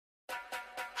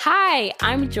Hi,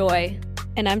 I'm Joy.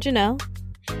 And I'm Janelle.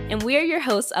 And we are your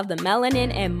hosts of the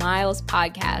Melanin and Miles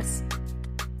podcast.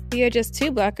 We are just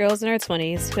two Black girls in our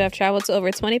 20s who have traveled to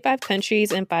over 25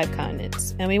 countries and 5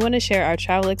 continents, and we want to share our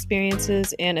travel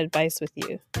experiences and advice with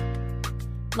you.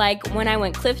 Like when I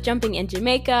went cliff jumping in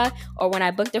Jamaica, or when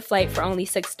I booked a flight for only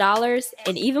 $6,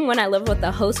 and even when I lived with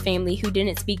a host family who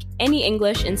didn't speak any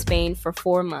English in Spain for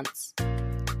 4 months.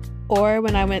 Or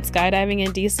when I went skydiving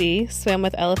in DC, swam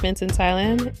with elephants in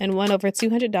Thailand, and won over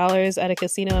 $200 at a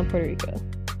casino in Puerto Rico.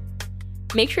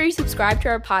 Make sure you subscribe to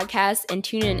our podcast and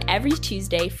tune in every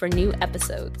Tuesday for new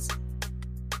episodes.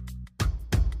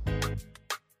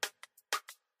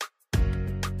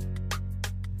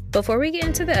 Before we get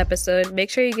into the episode, make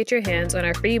sure you get your hands on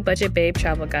our free Budget Babe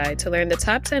travel guide to learn the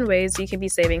top 10 ways you can be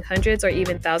saving hundreds or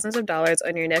even thousands of dollars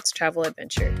on your next travel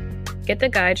adventure. Get the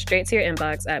guide straight to your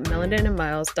inbox at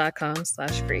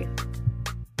melaninandmiles.com/free.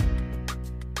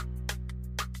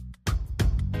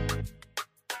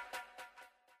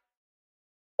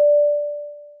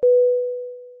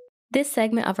 This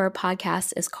segment of our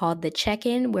podcast is called The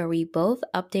Check-In, where we both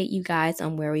update you guys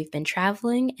on where we've been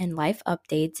traveling and life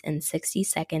updates in 60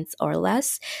 seconds or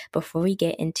less before we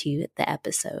get into the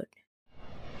episode.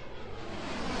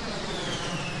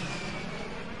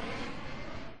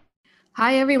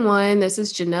 Hi everyone, this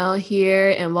is Janelle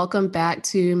here, and welcome back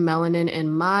to Melanin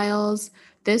and Miles.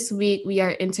 This week we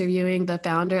are interviewing the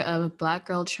founder of Black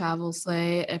Girl Travel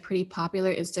Slay, a pretty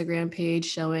popular Instagram page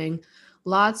showing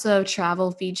lots of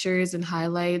travel features and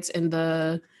highlights in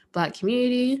the Black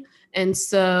community. And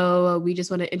so we just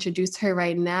want to introduce her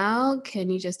right now. Can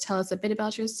you just tell us a bit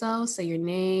about yourself, say your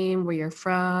name, where you're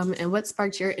from, and what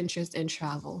sparked your interest in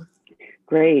travel?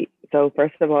 Great. So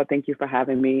first of all, thank you for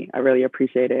having me. I really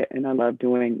appreciate it. And I love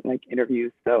doing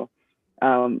interviews. So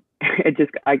it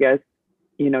just, I guess,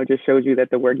 just shows you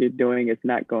that the work you're doing is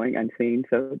not going unseen.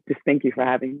 So just thank you for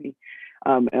having me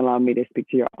and allowing me to speak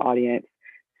to your audience.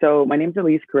 So my name is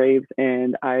Elise Graves,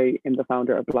 and I am the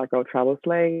founder of Black Girl Travel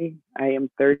Slay. I am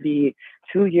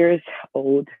 32 years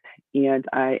old, and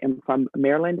I am from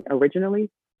Maryland originally.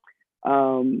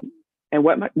 And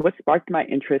what sparked my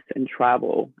interest in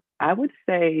travel? I would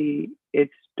say it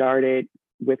started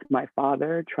with my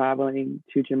father traveling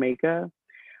to Jamaica.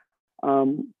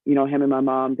 Him and my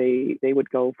mom, they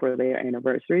would go for their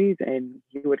anniversaries, and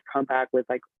he would come back with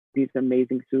these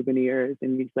amazing souvenirs,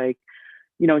 and he's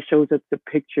shows us the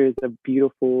pictures of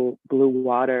beautiful blue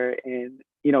water. And,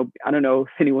 I don't know if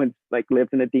anyone's lives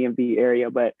in the DMV area,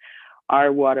 but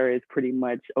our water is pretty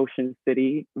much Ocean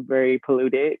City, very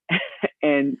polluted.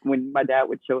 And when my dad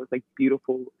would show us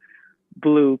beautiful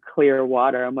blue, clear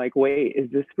water, I'm like, wait, is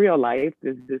this real life?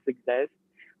 Does this exist?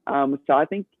 So I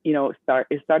think,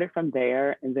 it started from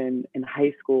there. And then in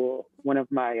high school, one of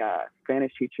my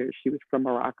Spanish teachers, she was from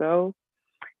Morocco.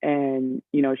 And,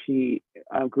 she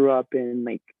grew up in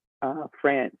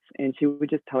France, and she would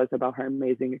just tell us about her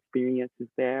amazing experiences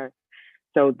there.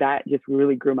 So that just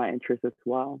really grew my interest as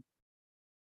well.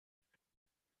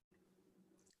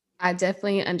 I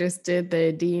definitely understood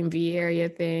the DMV area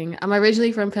thing. I'm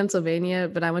originally from Pennsylvania,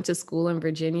 but I went to school in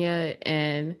Virginia,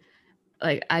 and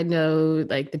I know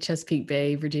the Chesapeake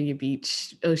Bay, Virginia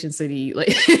Beach, Ocean City,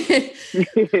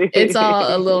 it's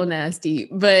all a little nasty.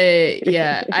 But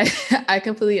yeah, I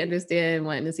completely understand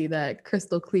wanting to see that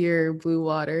crystal clear blue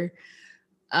water.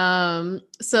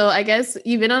 So I guess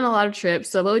you've been on a lot of trips.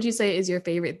 So what would you say is your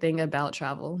favorite thing about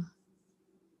travel?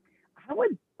 I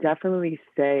would definitely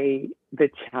say the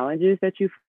challenges that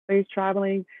you face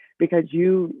traveling, because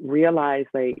you realize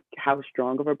how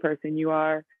strong of a person you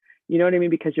are. You know what I mean?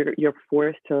 Because you're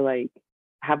forced to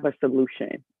have a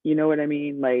solution. You know what I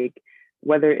mean?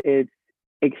 Whether it's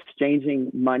exchanging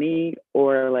money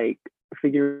or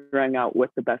figuring out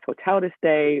what's the best hotel to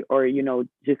stay, or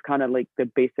just kind of the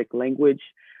basic language.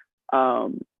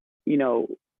 What you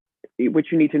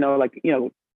need to know,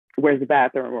 where's the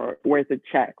bathroom, or where's the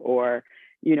check, or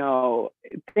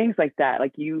things like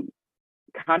that. You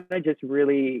kind of just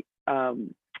really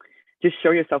just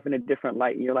show yourself in a different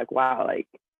light, and you're like, wow,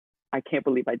 I can't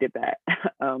believe I did that.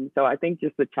 So I think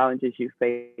just the challenges you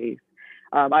face.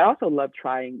 I also love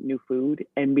trying new food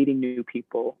and meeting new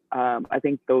people. I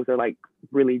think those are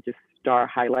really just star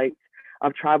highlights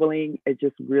of traveling. It's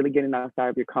just really getting outside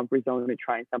of your comfort zone and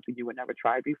trying something you would never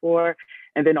try before.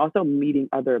 And then also meeting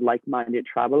other like-minded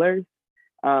travelers,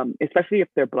 especially if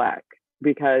they're Black,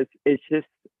 because it's just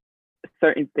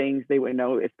certain things they would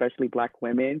know, especially Black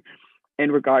women,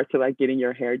 in regards to getting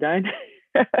your hair done.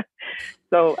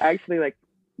 So actually,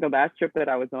 the last trip that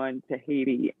I was on to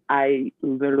Haiti, I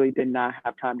literally did not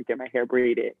have time to get my hair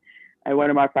braided. And one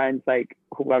of my friends, like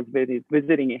who I was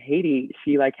visiting in Haiti,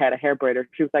 she like had a hair braider.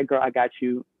 She was like, "Girl, I got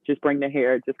you. Just bring the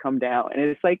hair. Just come down." And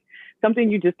it's like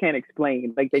something you just can't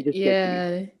explain. Like they just get you.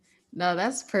 Yeah. No,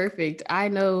 that's perfect. I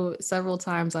know several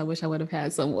times I wish I would have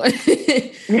had someone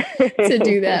to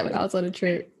do that when I was on a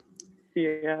trip.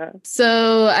 Yeah.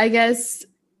 So I guess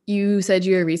you said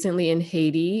you were recently in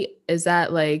Haiti. Is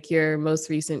that like your most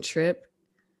recent trip?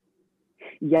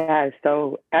 Yeah.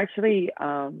 So actually,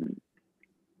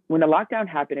 when the lockdown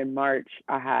happened in March,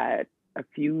 I had a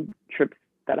few trips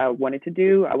that I wanted to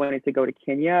do. I wanted to go to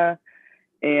Kenya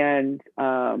and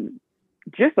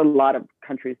just a lot of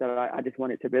countries that I just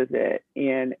wanted to visit,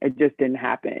 and it just didn't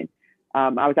happen.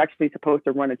 I was actually supposed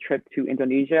to run a trip to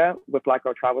Indonesia with Black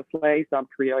Girl Travel Slay, so I'm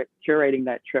curating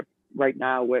that trip right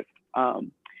now with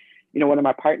one of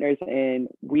my partners, and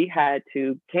we had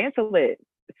to cancel it.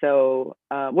 So,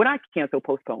 well, not cancel,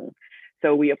 postpone.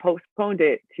 So we postponed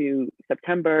it to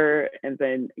September, and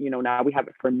then now we have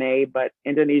it for May. But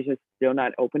Indonesia is still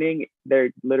not opening.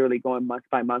 They're literally going month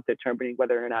by month, determining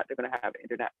whether or not they're going to have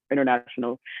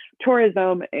international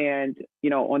tourism. And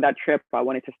on that trip, I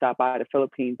wanted to stop by the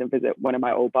Philippines and visit one of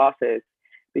my old bosses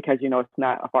because it's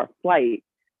not a far flight.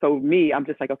 So me, I'm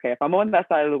just like, okay, if I'm on that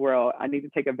side of the world, I need to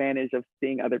take advantage of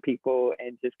seeing other people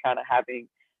and just kind of having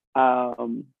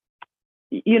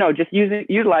just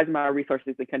utilizing my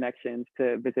resources and connections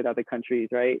to visit other countries,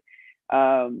 right?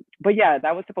 But yeah,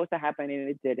 that was supposed to happen and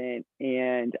it didn't.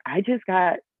 And I just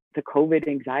got the COVID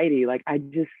anxiety. Like I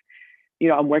just,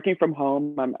 I'm working from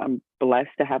home. I'm blessed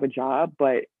to have a job,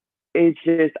 but it's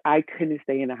just I couldn't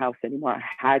stay in the house anymore. I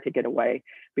had to get away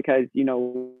because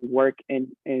work and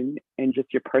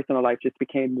just your personal life just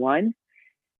became one.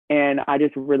 And I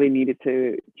just really needed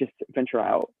to just venture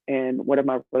out. And one of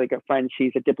my really good friends,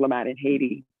 she's a diplomat in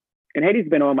Haiti. And Haiti's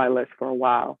been on my list for a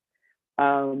while.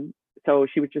 So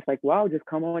she was just like, well, just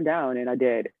come on down. And I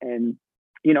did. And,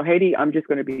 Haiti, I'm just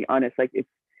going to be honest, like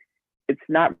it's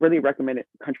not really a recommended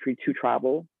country to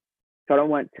travel. So I don't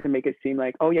want to make it seem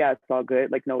like, oh yeah, it's all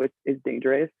good. Like, no, it's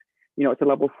dangerous. It's a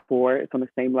level 4. It's on the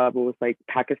same level as like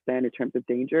Pakistan in terms of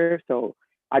danger. So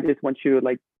I just want you to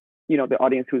like, the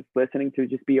audience who's listening to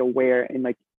just be aware and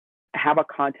like have a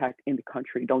contact in the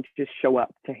country. Don't just show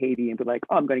up to Haiti and be like,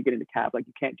 oh, I'm going to get in the cab. Like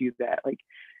you can't do that. Like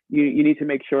you need to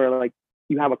make sure like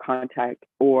you have a contact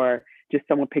or just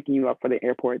someone picking you up for the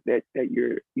airport that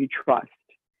you trust.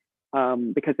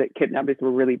 Because the kidnappings were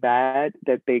really bad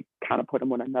that they kind of put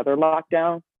them on another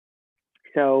lockdown.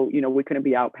 So, we couldn't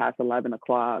be out past 11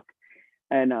 o'clock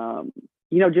and,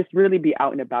 just really be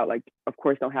out and about. Like, of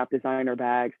course, don't have designer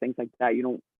bags, things like that. You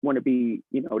don't want to be,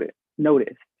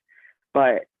 noticed.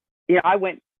 But, I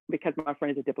went because my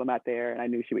friend is a diplomat there and I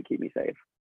knew she would keep me safe.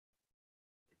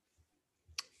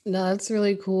 No, that's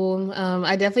really cool.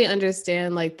 I definitely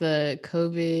understand like the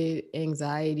COVID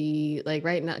anxiety, like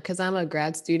right now, because I'm a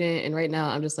grad student and right now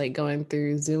I'm just like going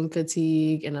through Zoom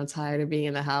fatigue and I'm tired of being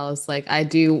in the house. Like I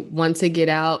do want to get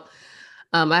out.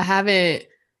 I haven't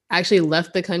actually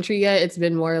left the country yet. It's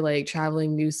been more like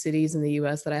traveling new cities in the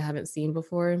US that I haven't seen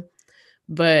before.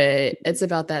 But it's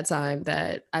about that time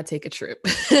that I take a trip.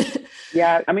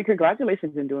 Yeah, I mean,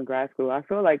 congratulations in doing grad school. I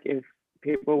feel like if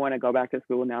people want to go back to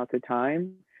school, now's the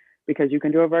time because you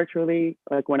can do it virtually.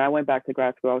 Like when I went back to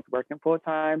grad school, I was working full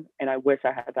time, and I wish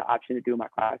I had the option to do my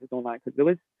classes online because it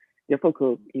was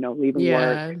difficult, leaving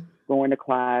work, going to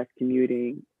class,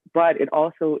 commuting. But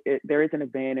there is an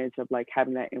advantage of like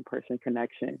having that in-person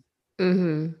connection.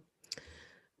 Mm-hmm.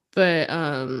 But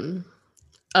oh,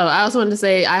 I also wanted to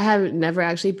say I have never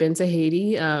actually been to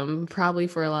Haiti, probably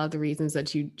for a lot of the reasons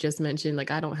that you just mentioned. Like,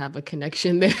 I don't have a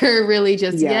connection there really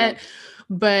just yet.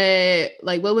 But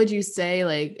like, what would you say,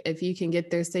 like, if you can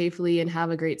get there safely and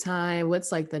have a great time, what's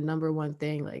like the number one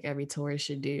thing like every tourist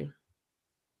should do?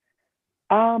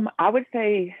 I would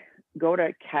say go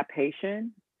to Cap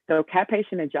Haitian. So Cap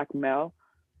Haitian and Jacmel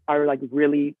are like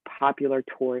really popular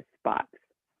tourist spots.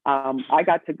 I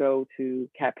got to go to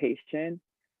Cap Haitian.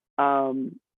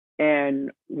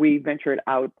 And we ventured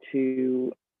out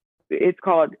to, it's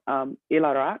called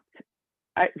Ilarat.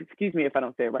 Excuse me if I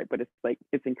don't say it right, but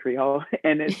it's in Creole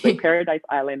and it's like Paradise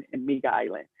Island and Miga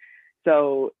Island.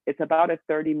 So it's about a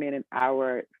 30-minute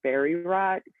hour ferry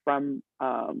ride from,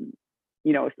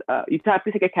 you have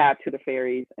to take a cab to the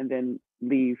ferries and then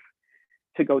leave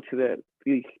to go to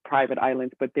these private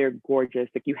islands, but they're gorgeous.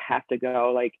 Like you have to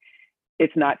go. Like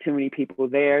it's not too many people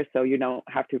there, so you don't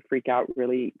have to freak out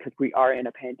really because we are in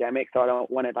a pandemic. So I don't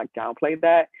want to like downplay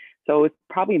that. So it's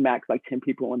probably max like 10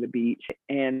 people on the beach.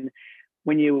 And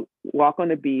when you walk on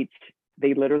the beach,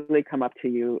 they literally come up to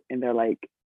you and they're like,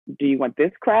 do you want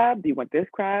this crab? Do you want this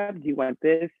crab? Do you want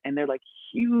this? And they're like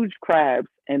huge crabs.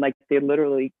 And like they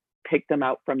literally pick them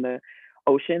out from the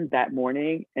ocean that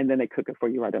morning and then they cook it for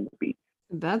you right on the beach.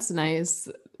 That's nice.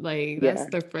 Like that's Yeah.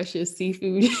 the freshest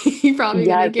seafood you're probably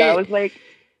gonna Yes, that get. was like,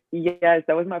 yes,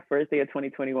 that was my first day of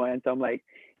 2021. So I'm like,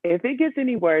 if it gets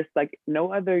any worse, like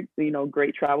no other,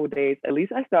 great travel days, at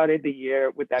least I started the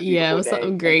year with that Yeah, it beautiful was day something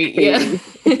in great. Yeah.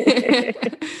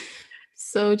 Haiti.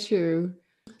 So true.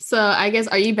 So I guess,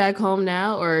 are you back home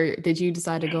now, or did you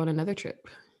decide to go on another trip?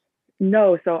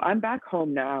 No, so I'm back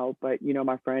home now, but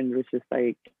my friend was just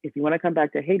like, if you want to come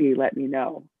back to Haiti, let me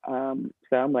know.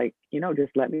 So I'm like,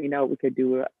 just let me know. We could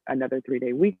do another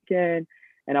 3-day weekend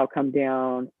and I'll come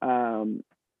down.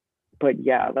 But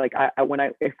yeah, like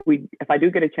if I do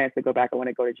get a chance to go back, I want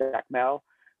to go to Jacmel,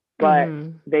 but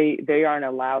Mm-hmm. they aren't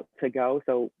allowed to go.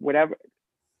 So whatever.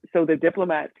 So the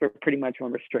diplomats were pretty much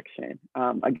on restriction,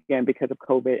 again, because of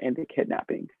COVID and the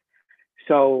kidnappings.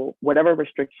 So whatever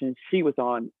restrictions she was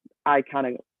on, I kind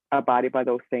of abided by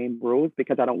those same rules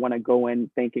because I don't want to go in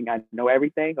thinking I know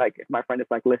everything. Like if my friend is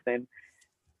like, listen,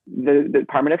 the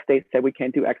Department of State said we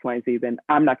can't do X, Y, and Z, then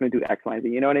I'm not going to do X, Y, and Z.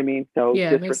 You know what I mean? So Yeah,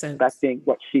 just makes sense. respecting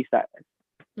what she said.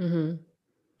 Mm-hmm.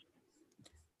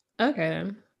 Okay.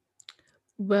 Then.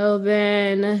 Well,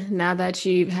 then, now that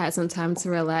you've had some time to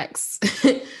relax,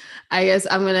 I guess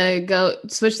I'm gonna go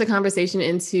switch the conversation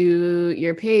into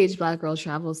your page, Black Girl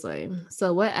Travel Slay.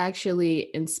 So, what actually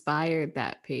inspired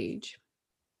that page?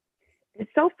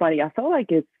 It's so funny. I feel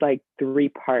like it's like 3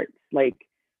 parts. Like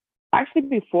actually,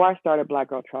 before I started Black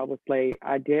Girl Travel Slay,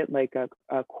 I did like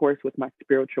a course with my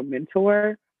spiritual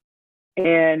mentor,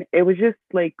 and it was just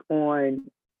like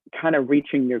on kind of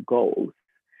reaching your goals.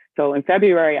 So in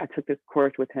February, I took this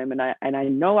course with him, and I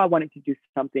know I wanted to do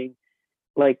something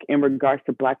like in regards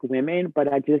to Black women,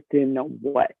 but I just didn't know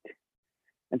what.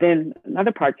 And then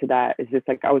another part to that is just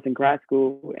like I was in grad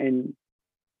school and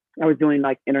I was doing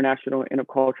like international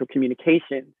intercultural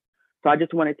communications. So I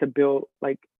just wanted to build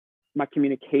like my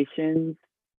communications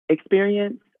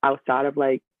experience outside of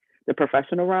like the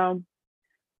professional realm.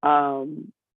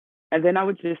 Um, and then I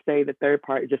would just say the third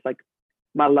part is just like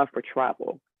my love for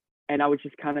travel. And I was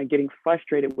just kind of getting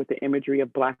frustrated with the imagery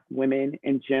of Black women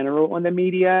in general on the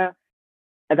media.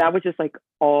 And that was just like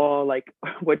all like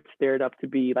what stirred up to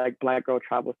be like Black Girl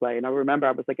Travel Slay. And I remember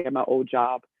I was like at my old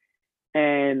job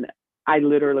and I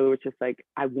literally was just like,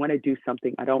 I want to do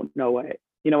something. I don't know what.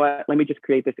 You know what? Let me just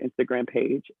create this Instagram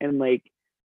page. And like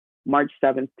March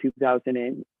 7th,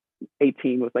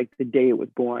 2018 was like the day it was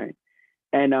born.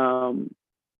 And and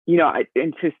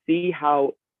to see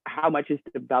how much it's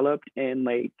developed and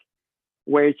like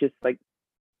where it's just like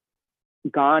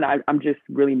gone, I'm just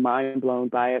really mind blown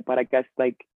by it. But I guess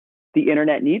like the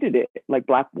internet needed it. Like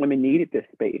Black women needed this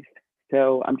space.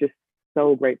 So I'm just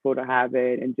so grateful to have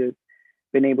it and just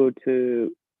been able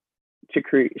to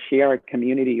share a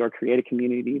community or create a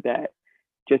community that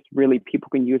just really people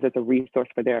can use as a resource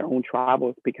for their own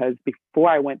travels. Because before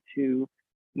I went to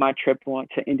my trip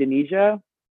to Indonesia,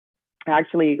 I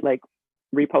actually like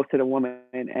reposted a woman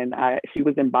and she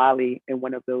was in Bali in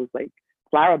one of those like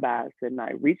flower baths, and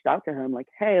I reached out to her. I'm like,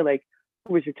 hey, like,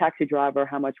 who was your taxi driver?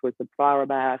 How much was the flower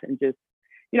bath? And just,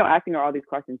 asking her all these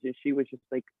questions. And she was just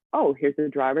like, oh, here's the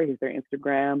driver, here's their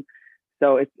Instagram.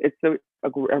 So it's a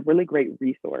really great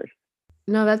resource.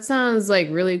 No, that sounds like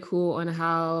really cool on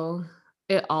how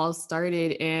it all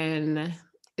started. And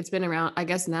it's been around, I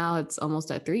guess now it's almost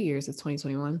at 3 years. It's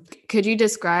 2021. Could you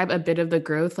describe a bit of the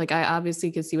growth? Like I obviously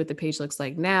could see what the page looks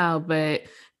like now, but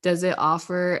does it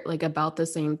offer like about the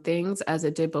same things as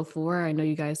it did before? I know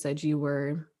you guys said you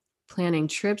were planning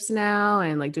trips now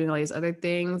and like doing all these other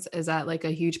things. Is that like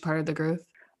a huge part of the growth?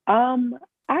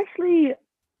 Actually,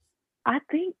 I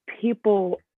think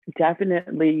people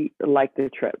definitely like the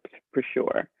trips for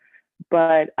sure.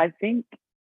 But I think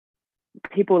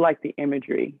people like the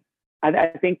imagery. I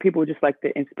think people just like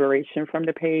the inspiration from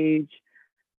the page.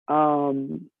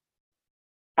 Um,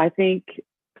 I think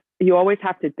you always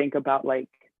have to think about like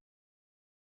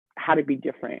how to be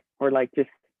different or like just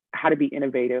how to be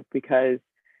innovative because,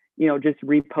 just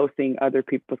reposting other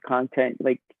people's content,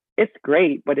 like it's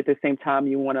great, but at the same time,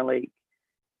 you want to like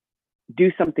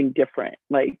do something different,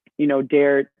 like,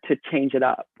 dare to change it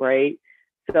up, right?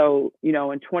 So, in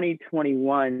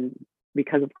 2021,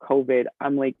 because of COVID,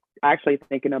 I'm like actually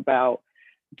thinking about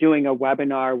doing a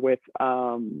webinar with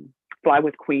Fly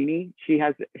with Queenie.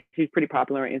 She's pretty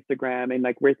popular on Instagram, and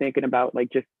like we're thinking about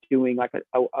like just doing like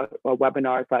a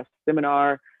webinar /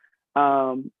 seminar,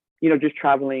 just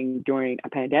traveling during a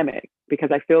pandemic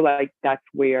because I feel like that's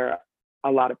where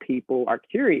a lot of people are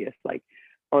curious, like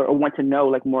or want to know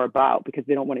like more about, because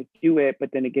they don't want to do it, but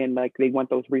then again, like they want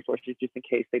those resources just in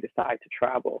case they decide to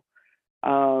travel.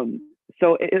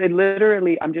 So it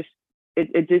literally,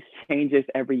 it just changes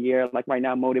every year. Like right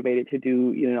now, I'm motivated to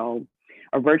do,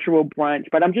 a virtual brunch,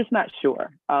 but I'm just not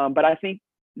sure. But I think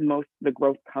most of the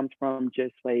growth comes from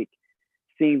just like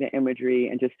seeing the imagery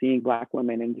and just seeing Black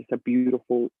women in just a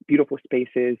beautiful, beautiful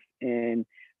spaces, and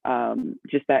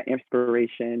just that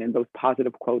inspiration and those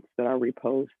positive quotes that I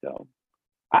repost. So,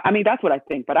 I mean, that's what I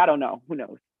think, but I don't know. Who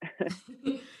knows?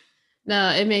 No,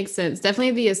 it makes sense.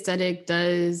 Definitely the aesthetic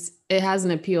it has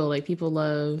an appeal. Like people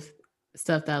love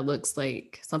stuff that looks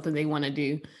like something they want to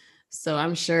do. So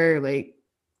I'm sure like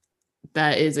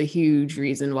that is a huge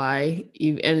reason why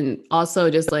and also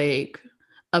just like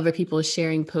other people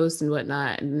sharing posts and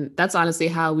whatnot. And that's honestly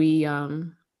how we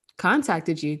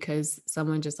contacted you, because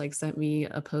someone just like sent me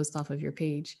a post off of your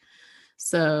page.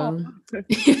 So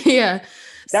yeah.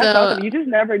 That's So awesome. You just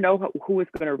never know who it's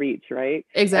going to reach, right?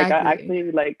 exactly. Like I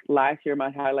actually, like last year,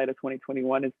 my highlight of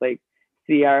 2021 is like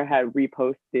Ciara had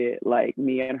reposted like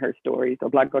me and her stories, or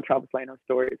Black Girl Travel Slay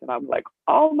stories, and I'm like,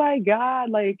 oh my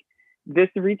God, like this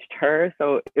reached her.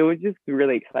 So it was just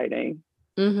really exciting.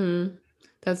 Mm-hmm.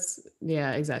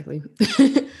 Yeah, exactly.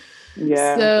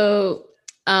 Yeah. So,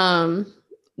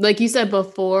 like you said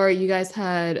before, you guys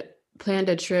had planned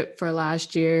a trip for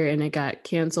last year and it got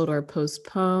canceled or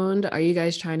postponed. Are you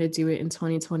guys trying to do it in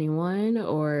 2021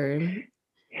 or?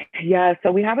 Yeah,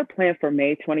 so we have a plan for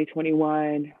May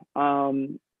 2021.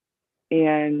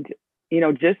 And,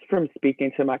 just from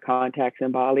speaking to my contacts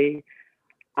in Bali,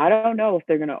 I don't know if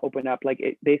they're going to open up.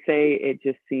 Like they say, it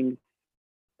just seems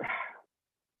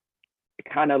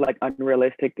kind of like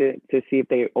unrealistic to see if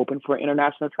they open for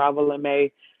international travel in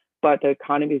May. But the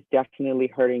economy is definitely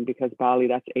hurting, because Bali,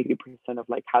 that's 80% of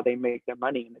like how they make their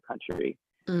money in the country.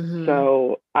 Mm-hmm.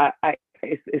 So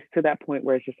it's to that point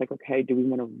where it's just like, okay, do we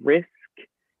want to risk,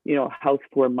 health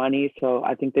for money? So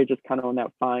I think they're just kind of on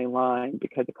that fine line,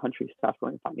 because the country's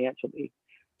suffering financially.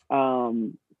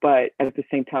 But at the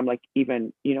same time, like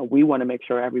even, we want to make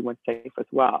sure everyone's safe as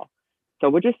well. So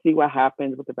we'll just see what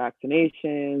happens with the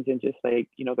vaccinations and just like,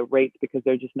 the rates, because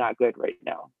they're just not good right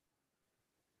now.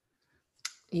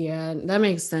 Yeah, that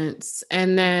makes sense.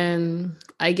 And then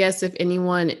I guess if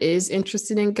anyone is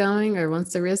interested in going or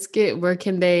wants to risk it, where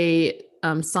can they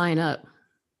sign up?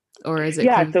 Or is it?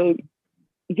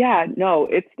 Yeah, no,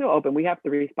 it's still open. We have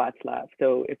 3 spots left.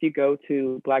 So if you go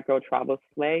to Black Girl Travel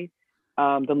Slay,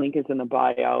 the link is in the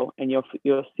bio, and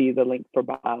you'll see the link for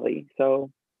Bali.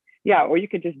 So yeah, or you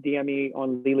could just DM me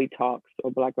on Lily Talks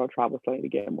or Black Girl Travel Slay to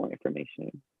get more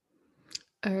information.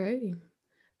 All right.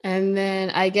 And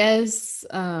then I guess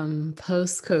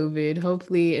post-COVID,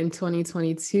 hopefully in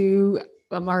 2022,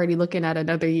 I'm already looking at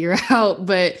another year out,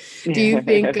 but do you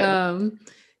think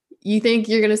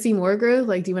you're going to see more growth?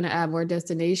 Like, do you want to add more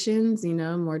destinations,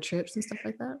 more trips and stuff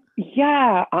like that?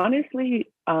 Yeah,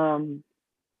 honestly,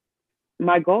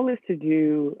 my goal is to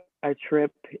do a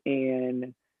trip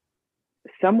in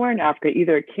somewhere in Africa,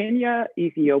 either Kenya,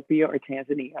 Ethiopia, or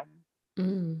Tanzania.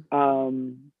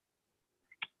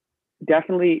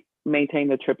 Definitely maintain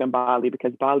the trip in Bali,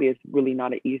 because Bali is really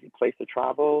not an easy place to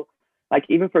travel. Like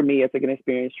even for me as like an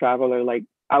experienced traveler, like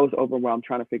I was overwhelmed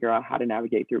trying to figure out how to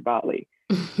navigate through Bali.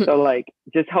 So like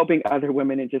just helping other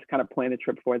women and just kind of plan the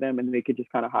trip for them, and they could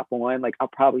just kind of hop on. Like I'll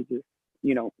probably just,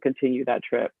 continue that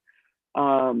trip.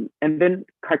 And then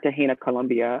Cartagena,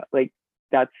 Colombia, like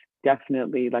that's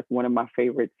definitely like one of my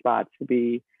favorite spots to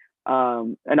be.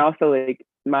 And also like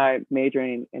my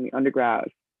majoring in the undergrad,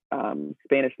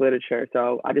 Spanish literature.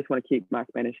 So I just want to keep my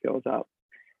Spanish skills up.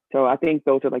 So I think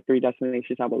those are like 3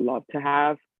 destinations I would love to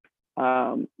have,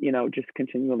 just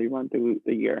continually run through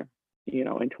the year, in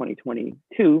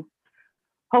 2022.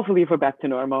 Hopefully if we're back to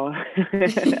normal. I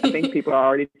think people are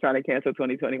already trying to cancel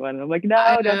 2021. And I'm like,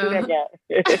 no, don't do that yet.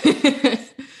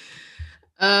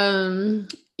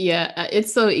 Yeah,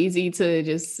 it's so easy to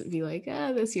just be like,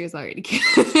 this year's already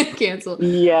canceled.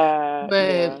 Yeah.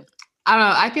 But yeah. I don't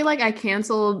know. I feel like I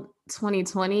canceled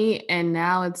 2020 and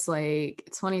now it's like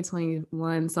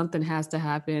 2021, something has to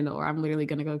happen or I'm literally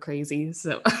going to go crazy.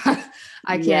 So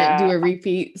I can't do a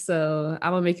repeat. So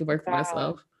I'm going to make it work for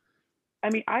myself. I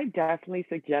mean, I definitely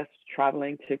suggest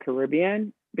traveling to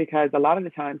Caribbean, because a lot of the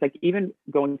times, like even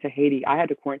going to Haiti, I had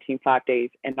to quarantine 5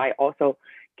 days, and I also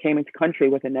came into country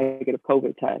with a negative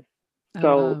COVID test.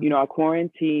 So, I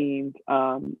quarantined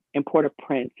in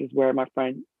Port-au-Prince is where my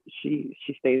friend, she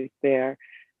stays there.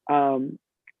 And,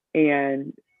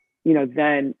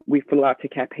 then we flew out to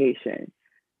Cap-Haïtien.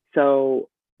 So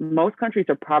most countries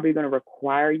are probably going to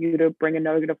require you to bring a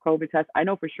negative COVID test. I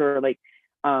know for sure, like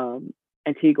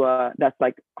Antigua, that's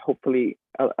like hopefully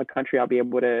a country I'll be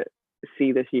able to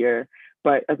see this year.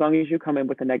 But as long as you come in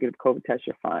with a negative COVID test,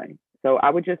 you're fine. So I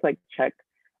would just like check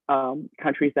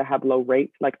countries that have low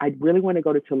rates. Like I really want to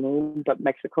go to Tulum, but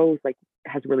Mexico is like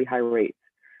has really high rates.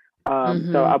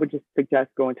 So I would just suggest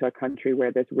going to a country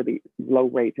where there's really low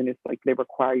rates and it's like they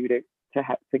require you to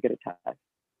get a test.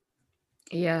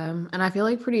 Yeah. And I feel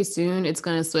like pretty soon it's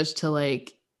going to switch to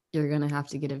like, you're going to have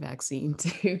to get a vaccine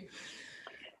too.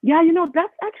 Yeah,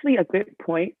 that's actually a good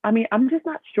point. I mean, I'm just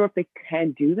not sure if they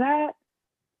can do that,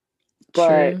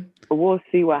 but True. we'll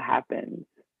see what happens.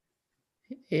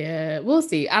 Yeah, we'll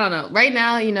see. I don't know. Right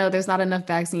now, there's not enough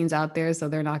vaccines out there, so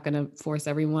they're not going to force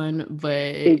everyone.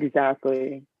 But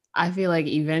Exactly. I feel like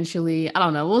eventually, I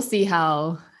don't know. We'll see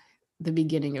how the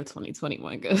beginning of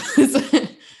 2021 goes.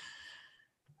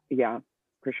 Yeah,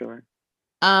 for sure.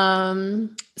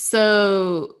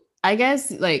 So I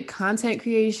guess like content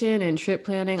creation and trip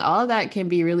planning, all of that can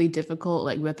be really difficult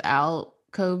like without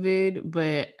COVID,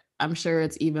 but I'm sure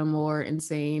it's even more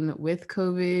insane with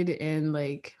COVID and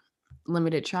like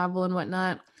limited travel and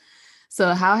whatnot.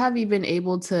 So how have you been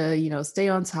able to, stay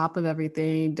on top of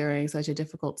everything during such a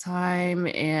difficult time?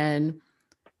 And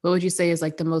what would you say is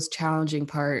like the most challenging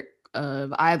part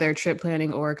of either trip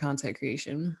planning or content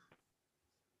creation?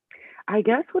 I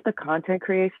guess with the content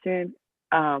creation,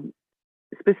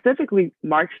 specifically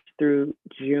March through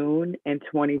June in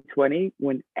 2020,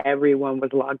 when everyone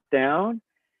was locked down,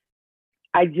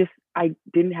 I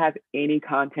didn't have any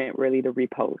content really to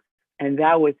repost. And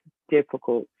that was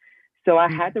difficult. So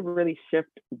I had to really shift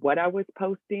what I was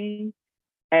posting.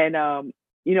 And,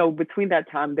 between that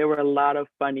time, there were a lot of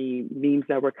funny memes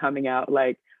that were coming out,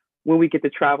 like when we get to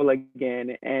travel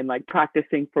again and like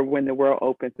practicing for when the world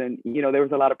opens. And, there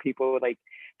was a lot of people like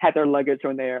had their luggage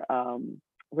on their,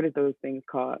 what are those things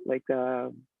called? Like,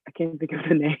 I can't think of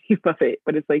the name of it,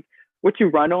 but it's like what you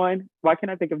run on. Why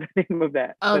can't I think of the name of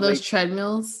that? Oh, but, those like,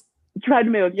 treadmills.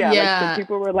 treadmills, yeah. Like so Yeah,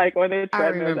 people were like on their I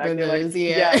treadmills remember acting like those.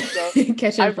 Yeah, So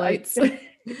catching flights.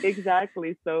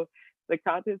 exactly. So the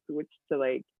content switched to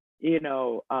like,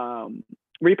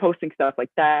 reposting stuff like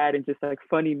that and just like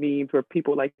funny memes where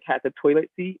people like had the toilet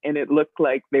seat and it looked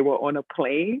like they were on a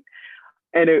plane.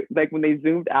 And it like when they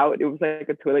zoomed out, it was like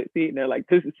a toilet seat, and they're like,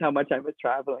 "This is how much I was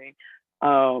traveling."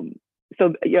 So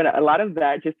a lot of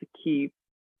that just to keep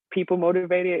people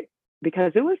motivated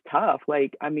because it was tough.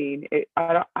 Like, I mean,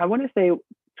 I want to say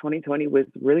 2020 was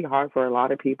really hard for a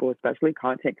lot of people, especially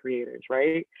content creators,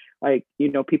 right? Like,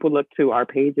 people look to our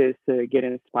pages to get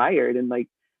inspired, and like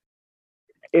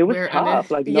it was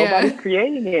tough. Like nobody's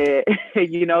creating it,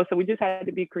 So we just had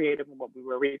to be creative in what we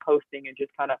were reposting and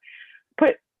just kind of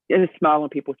put a smile on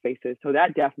people's faces. So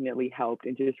that definitely helped.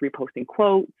 And just reposting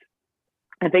quotes.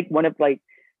 I think one of like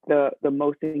the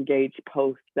most engaged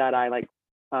posts that I like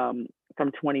from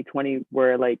 2020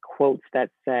 were like quotes that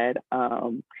said,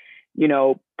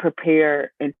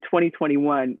 prepare in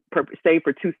 2021, save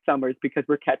for 2 summers because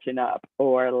we're catching up,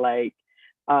 or like,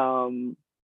 one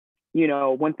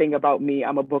thing about me,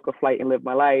 I'm a book a flight and live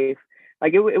my life.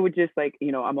 Like it would just like,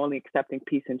 I'm only accepting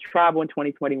peace and travel in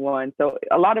 2021. So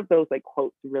a lot of those like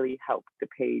quotes really helped the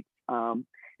page. And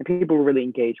people were really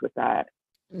engaged with that.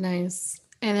 Nice.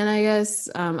 And then I guess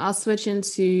I'll switch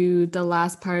into the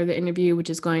last part of the interview, which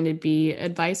is going to be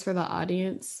advice for the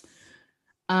audience.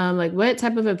 Like what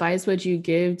type of advice would you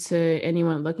give to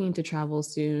anyone looking to travel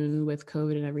soon with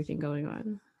COVID and everything going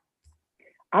on?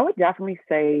 I would definitely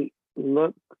say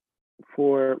look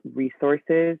for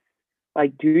resources.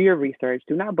 Like do your research.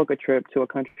 Do not book a trip to a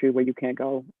country where you can't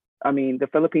go. I mean, the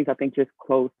Philippines, I think, just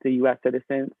closed to U.S.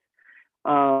 citizens.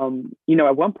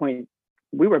 At one point,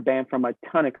 we were banned from a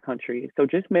ton of countries. So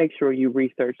just make sure you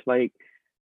research like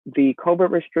the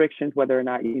COVID restrictions, whether or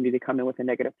not you need to come in with a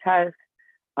negative test.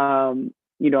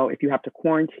 If you have to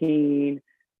quarantine,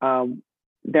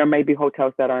 there may be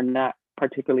hotels that are not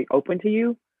particularly open to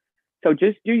you. So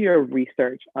just do your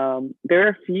research. There are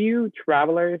a few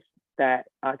travelers that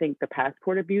I think the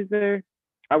passport abuser,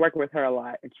 I work with her a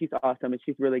lot and she's awesome. And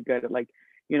she's really good at like,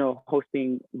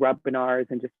 hosting webinars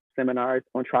and just seminars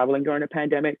on traveling during the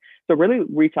pandemic. So really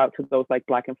reach out to those like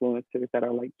Black influencers that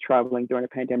are like traveling during the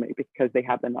pandemic because they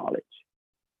have the knowledge.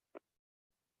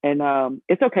 And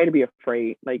it's okay to be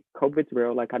afraid. Like COVID's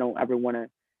real. Like I don't ever want to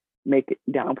make it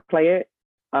downplay it.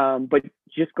 But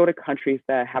just go to countries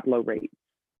that have low rates.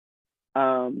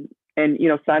 And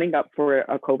signing up for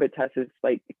a COVID test is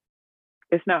like,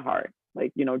 it's not hard.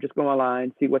 Like, just go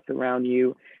online, see what's around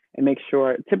you. and make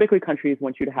sure, typically countries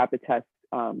want you to have the test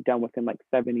done within like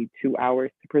 72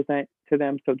 hours to present to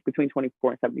them. So between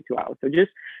 24 and 72 hours. So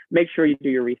just make sure you do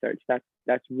your research.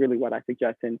 That's really what I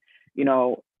suggest. And,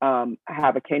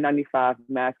 have a K95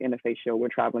 mask and a face shield when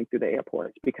traveling through the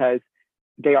airports, because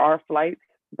there are flights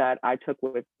that I took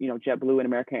with, JetBlue and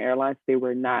American Airlines. They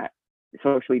were not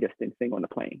socially distancing on the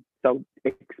plane. So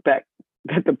expect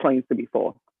that the planes to be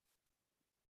full.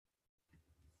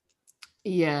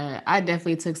 Yeah, I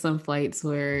definitely took some flights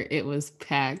where it was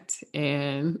packed,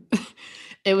 and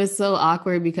it was so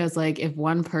awkward because like if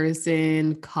one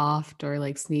person coughed or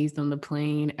like sneezed on the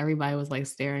plane, everybody was like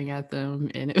staring at them,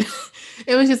 and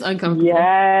it was just uncomfortable.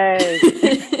 Yes.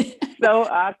 So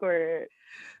awkward.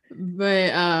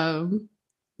 But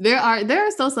there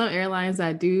are still some airlines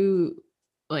that do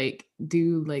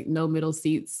no middle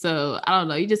seats. So I don't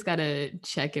know. You just gotta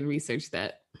check and research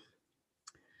that.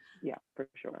 Yeah, for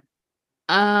sure.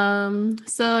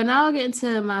 So now I'll get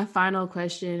into my final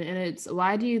question, and it's,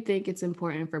 why do you think it's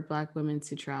important for Black women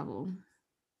to travel?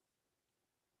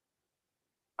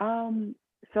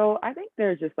 So I think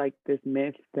there's just like this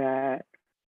myth that,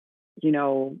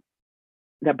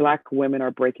 that Black women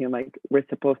are breaking, like we're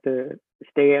supposed to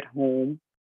stay at home,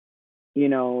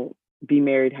 be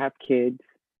married, have kids.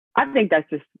 I think that's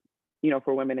just,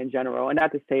 for women in general. And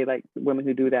not to say like women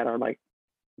who do that are like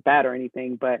bad or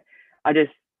anything, but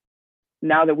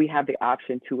now that we have the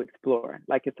option to explore,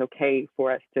 like it's okay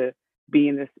for us to be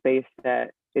in this space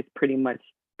that is pretty much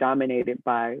dominated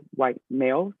by white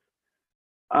males.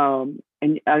 And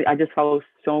I just follow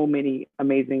so many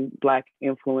amazing Black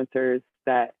influencers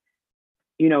that,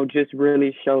 just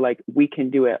really show like we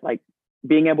can do it. Like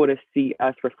being able to see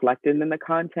us reflected in the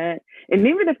content. And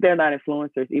even if they're not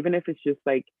influencers, even if it's just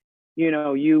like,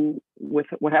 you with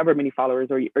whatever many followers,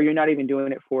 or you're not even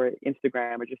doing it for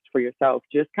Instagram or just for yourself,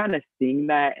 just kind of seeing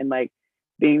that and like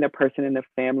being the person in the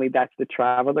family that's the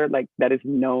traveler, like that is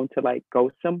known to like go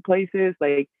some places,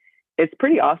 like it's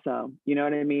pretty awesome. You know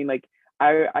what I mean? Like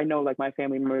I know like my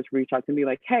family members reach out to me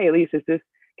like, hey, Elise,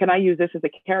 can I use this as a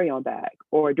carry-on bag?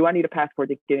 Or do I need a passport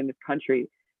to get in this country?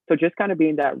 So just kind of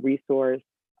being that resource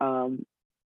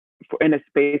in a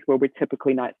space where we're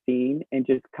typically not seen, and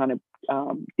just kind of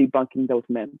debunking those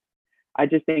myths. I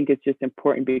just think it's just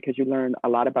important because you learn a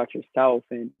lot about yourself.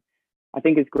 And I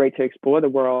think it's great to explore the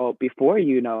world before,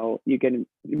 you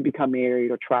become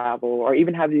married or travel or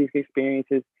even have these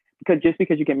experiences, because just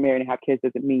because you get married and have kids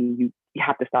doesn't mean you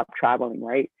have to stop traveling,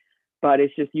 right? But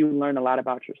it's just, you learn a lot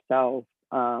about yourself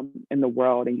in the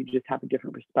world, and you just have a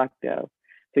different perspective.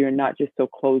 So you're not just so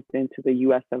closed into the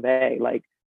US of A. Like,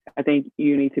 I think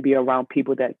you need to be around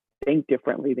people that think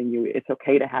differently than you. It's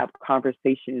okay to have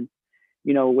conversations,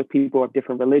 with people of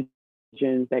different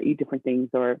religions that eat different things,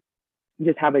 or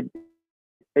just have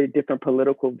a different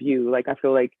political view. Like, I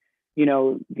feel like,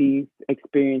 these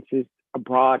experiences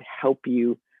abroad help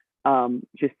you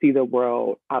just see the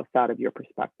world outside of your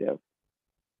perspective.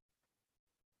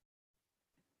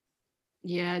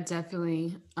 Yeah,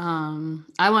 definitely. I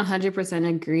 100%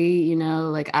 agree.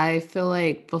 Like I feel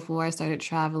like before I started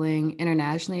traveling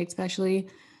internationally, especially,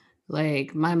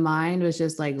 like my mind was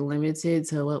just like limited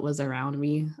to what was around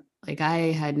me. Like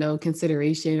I had no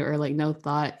consideration or like no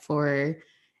thought for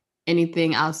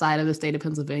anything outside of the state of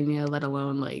Pennsylvania, let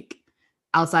alone like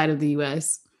outside of the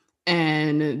US.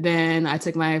 And then I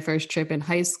took my first trip in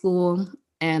high school,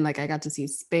 and like I got to see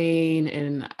Spain,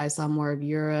 and I saw more of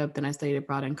Europe. Then I studied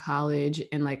abroad in college,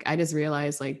 and like I just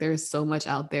realized like there's so much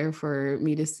out there for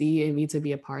me to see and me to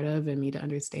be a part of and me to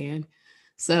understand.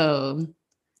 So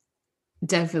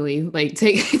definitely like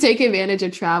take advantage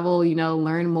of travel,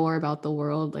 learn more about the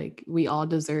world. Like we all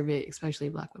deserve it, especially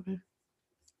Black women.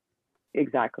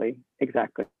 Exactly.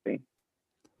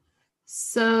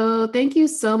 So thank you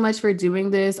so much for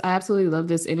doing this. I absolutely love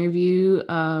this interview.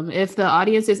 If the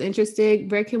audience is interested,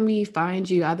 where can we find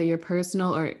you? Either your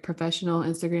personal or professional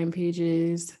Instagram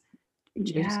pages?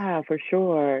 Yeah, for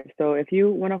sure. So if you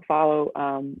want to follow,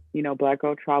 Black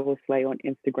Girl Travel Slay on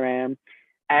Instagram,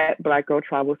 at Black Girl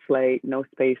Travel Slay, no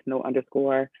space, no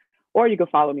underscore, or you can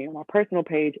follow me on my personal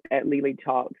page at Lily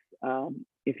Talks.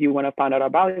 If you want to find out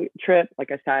about our trip,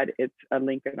 like I said, it's a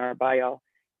link in our bio.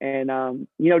 And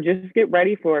just get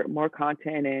ready for more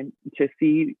content and to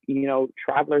see,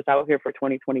 travelers out here for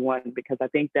 2021, because I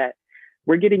think that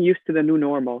we're getting used to the new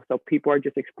normal. So people are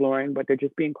just exploring, but they're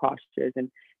just being cautious.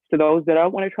 And to those that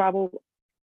don't want to travel,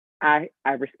 I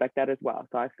respect that as well.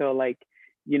 So I feel like,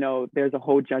 there's a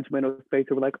whole judgmental space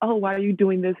where we're like, oh, why are you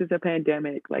doing this? It's a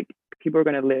pandemic. Like, people are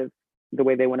going to live the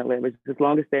way they want to live, as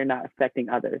long as they're not affecting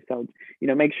others. So,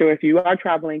 make sure if you are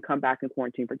traveling, come back and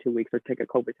quarantine for 2 weeks or take a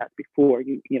COVID test before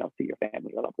you, see your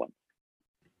family or loved ones.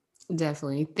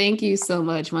 Definitely. Thank you so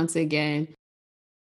much once again.